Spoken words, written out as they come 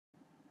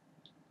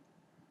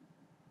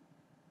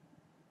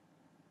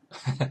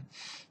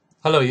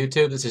Hello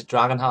YouTube, this is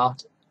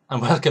Dragonheart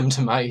and welcome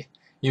to my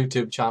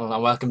YouTube channel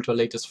and welcome to our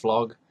latest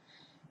vlog.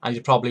 And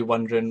you're probably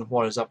wondering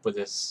what is up with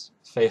this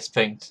face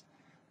paint,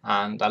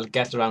 and I'll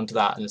get around to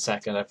that in a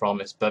second, I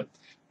promise, but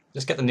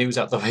just get the news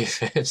out the way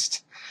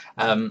first.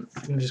 Let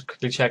me just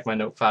quickly check my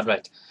notepad.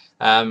 Right.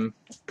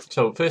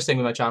 So first thing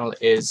with my channel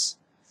is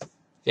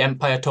the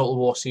Empire Total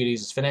War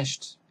series is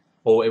finished,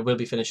 or it will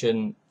be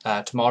finishing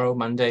tomorrow,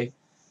 Monday,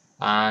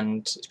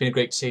 and it's been a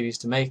great series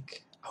to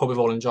make. Hope you've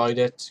all enjoyed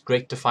it.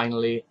 Great to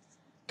finally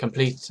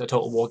complete a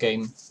Total War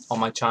game on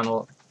my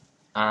channel,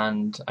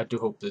 and I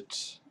hope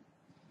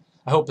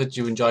that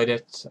you enjoyed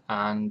it.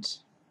 And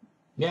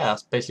yeah,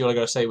 that's basically all I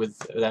got to say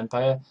with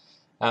Empire.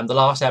 The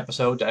last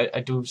episode,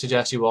 I do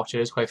suggest you watch it.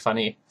 It's quite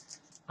funny,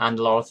 and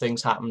a lot of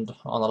things happened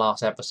on the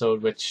last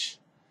episode which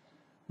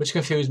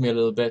confused me a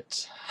little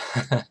bit.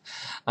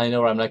 I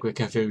know where I'm like with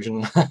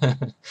confusion.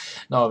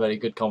 Not a very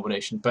good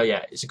combination, but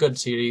yeah, it's a good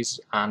series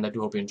and I do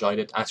hope you enjoyed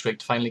it. And it's great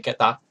to finally get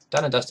that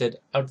done and dusted,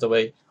 out of the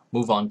way,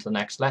 move on to the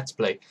next Let's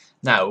Play.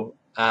 Now,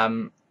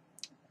 the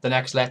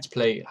next Let's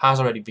Play has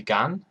already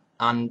begun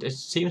and it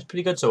seems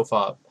pretty good so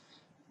far.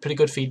 Pretty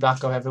good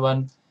feedback of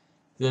everyone.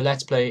 The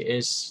Let's Play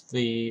is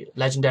the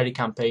legendary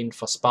campaign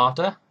for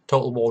Sparta,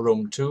 Total War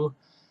Rome 2,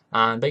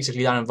 and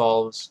basically that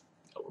involves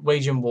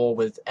waging war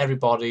with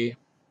everybody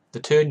the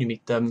turn you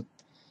meet them,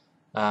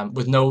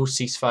 with no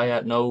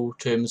ceasefire, no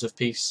terms of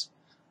peace,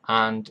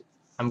 and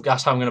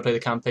that's how I'm going to play the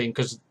campaign,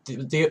 because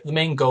the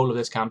main goal of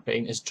this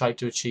campaign is to try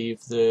to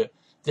achieve the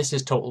This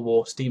is Total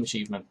War Steam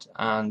achievement,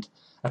 and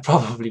I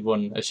probably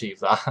won't achieve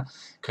that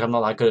because I'm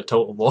not that good at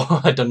Total War.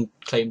 I don't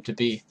claim to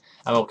be.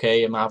 I'm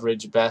okay, I'm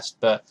average at best,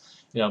 but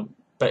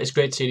but it's a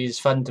great series,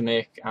 fun to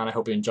make, and I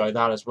hope you enjoy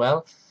that as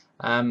well.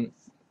 I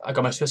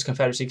got my Swiss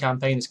Confederacy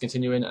campaign, it's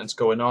continuing and it's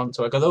going on,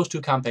 so I got those two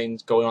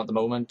campaigns going on at the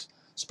moment.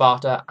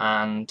 Sparta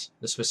and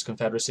the Swiss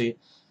Confederacy.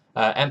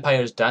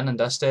 Empire is done and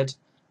dusted,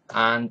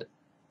 and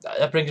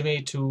that brings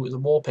me to the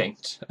war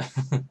paint.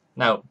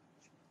 Now,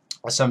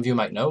 as some of you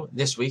might know,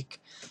 this week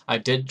I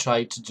did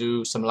try to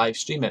do some live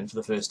streaming for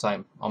the first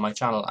time on my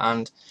channel,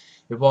 and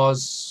it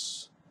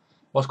was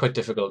quite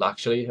difficult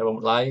actually, I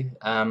won't lie.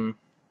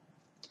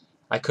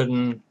 I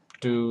couldn't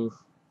do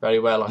very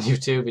well on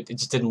YouTube, it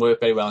just didn't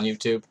work very well on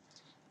YouTube.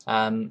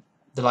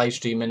 The live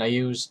streaming, I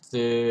used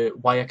the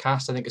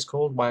Wirecast, I think it's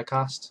called,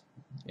 Wirecast.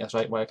 That's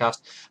right,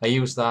 Wirecast. I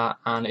used that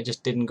and it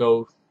just didn't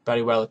go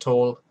very well at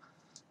all.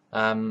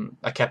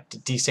 I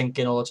kept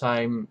desyncing all the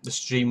time, the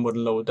stream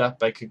wouldn't load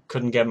up, I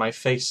couldn't get my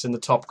face in the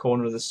top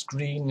corner of the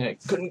screen, I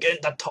couldn't get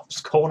in that top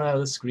corner of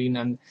the screen,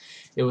 and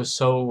it was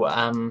so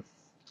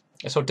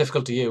it's so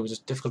difficult to use, it's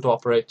difficult to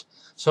operate.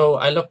 So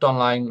I looked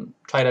online,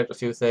 tried out a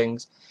few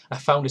things, I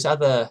found this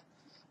other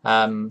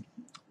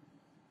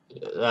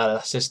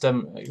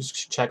system.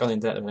 Just check on the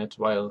internet a minute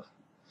while.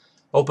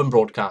 Open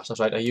Broadcast, that's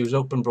right, I used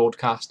Open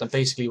Broadcast, and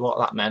basically what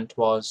that meant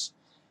was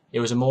it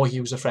was a more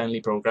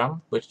user-friendly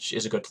program, which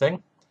is a good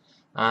thing,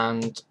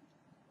 and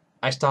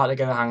I started to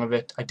get the hang of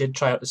it. I did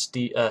try out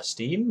the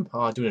Steam,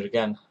 oh, I'm doing it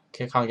again,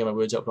 can't get my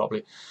words out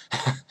properly.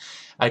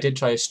 I did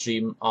try a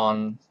stream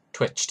on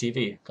Twitch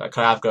TV,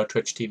 I've got a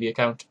Twitch TV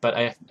account, but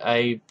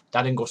that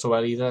didn't go so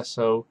well either,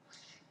 so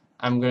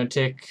I'm going to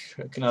take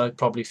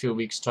probably a few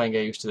weeks to try and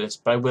get used to this,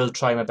 but I will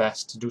try my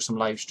best to do some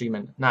live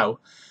streaming. Now,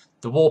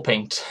 the war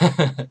paint.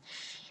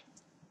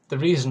 The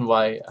reason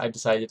why I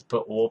decided to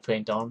put war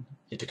paint on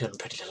is because I'm a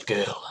pretty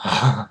little girl.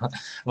 I'm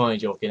only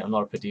joking, I'm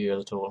not a pretty girl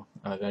at all.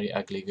 I'm a very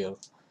ugly girl.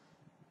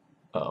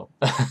 Uh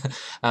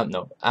oh.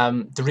 No.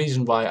 The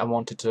reason why I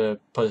wanted to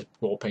put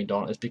war paint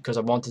on is because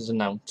I wanted to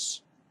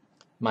announce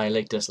my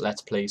latest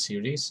Let's Play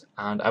series,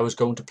 and I was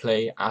going to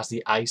play as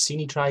the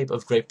Iceni tribe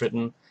of Great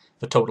Britain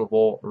for Total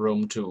War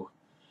Rome 2.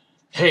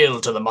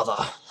 Hail to the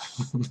mother!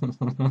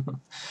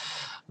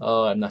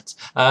 Oh, I'm nuts.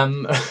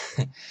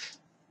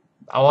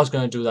 I was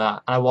going to do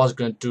that, and I was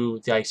going to do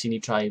the Iceni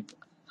tribe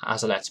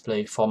as a Let's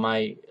Play for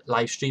my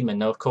live streaming.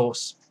 Now, of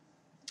course,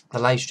 the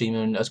live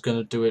streaming is going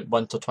to do it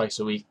once or twice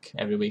a week,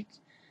 every week.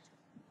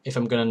 If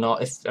I'm going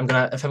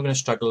to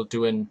struggle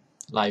doing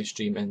live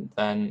streaming,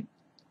 then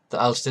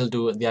I'll still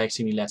do the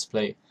Iceni Let's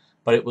Play,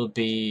 but it will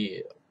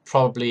be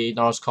probably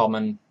not as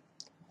common,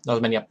 not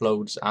as many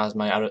uploads as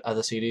my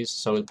other series,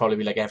 so it'll probably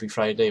be like every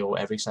Friday or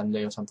every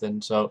Sunday or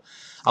something. So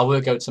I'll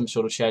work out some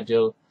sort of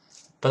schedule,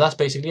 but that's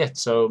basically it.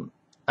 So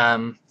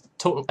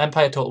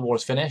Empire Total War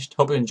is finished.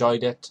 Hope you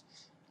enjoyed it.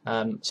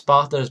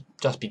 Sparta has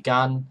just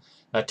begun.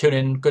 Tune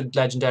in, good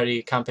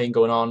legendary campaign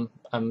going on.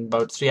 I'm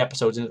about 3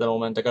 episodes in at the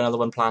moment. I got another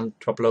one planned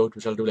to upload,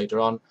 which I'll do later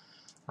on.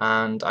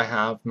 And I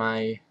have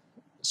my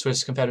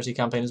Swiss Confederacy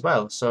campaign as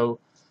well. So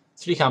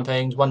 3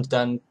 campaigns, 1's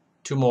done,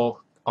 2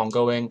 more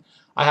ongoing.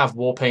 I have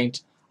war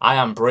paint. I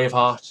am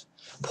Braveheart.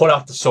 Pull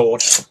out the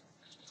sword.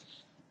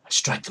 I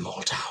strike them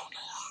all down.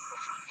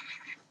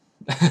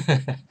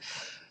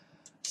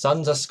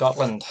 Sons of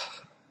Scotland.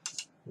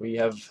 We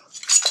have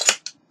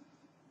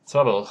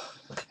trouble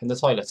in the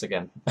toilets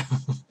again.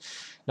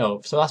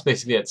 No, so that's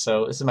basically it.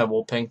 So this is my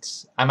war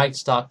paint. I might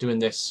start doing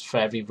this for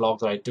every vlog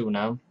that I do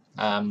now.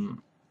 I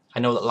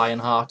know that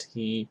Lionheart,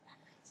 he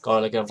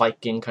got like a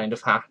Viking kind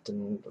of hat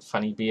and a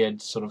funny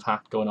beard sort of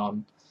hat going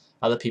on.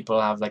 Other people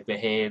have like their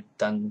hair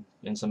done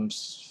in some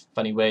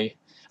funny way.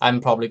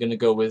 I'm probably going to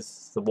go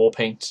with the war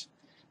paint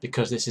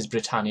because this is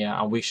Britannia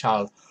and we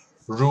shall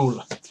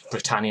rule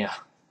Britannia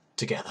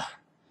together.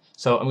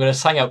 So I'm going to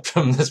sign out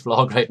from this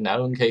vlog right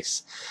now in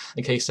case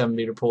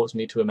somebody reports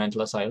me to a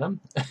mental asylum.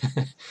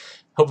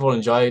 Hope you all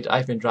enjoyed.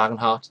 I've been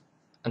Dragonheart.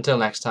 Until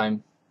next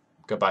time,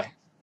 goodbye.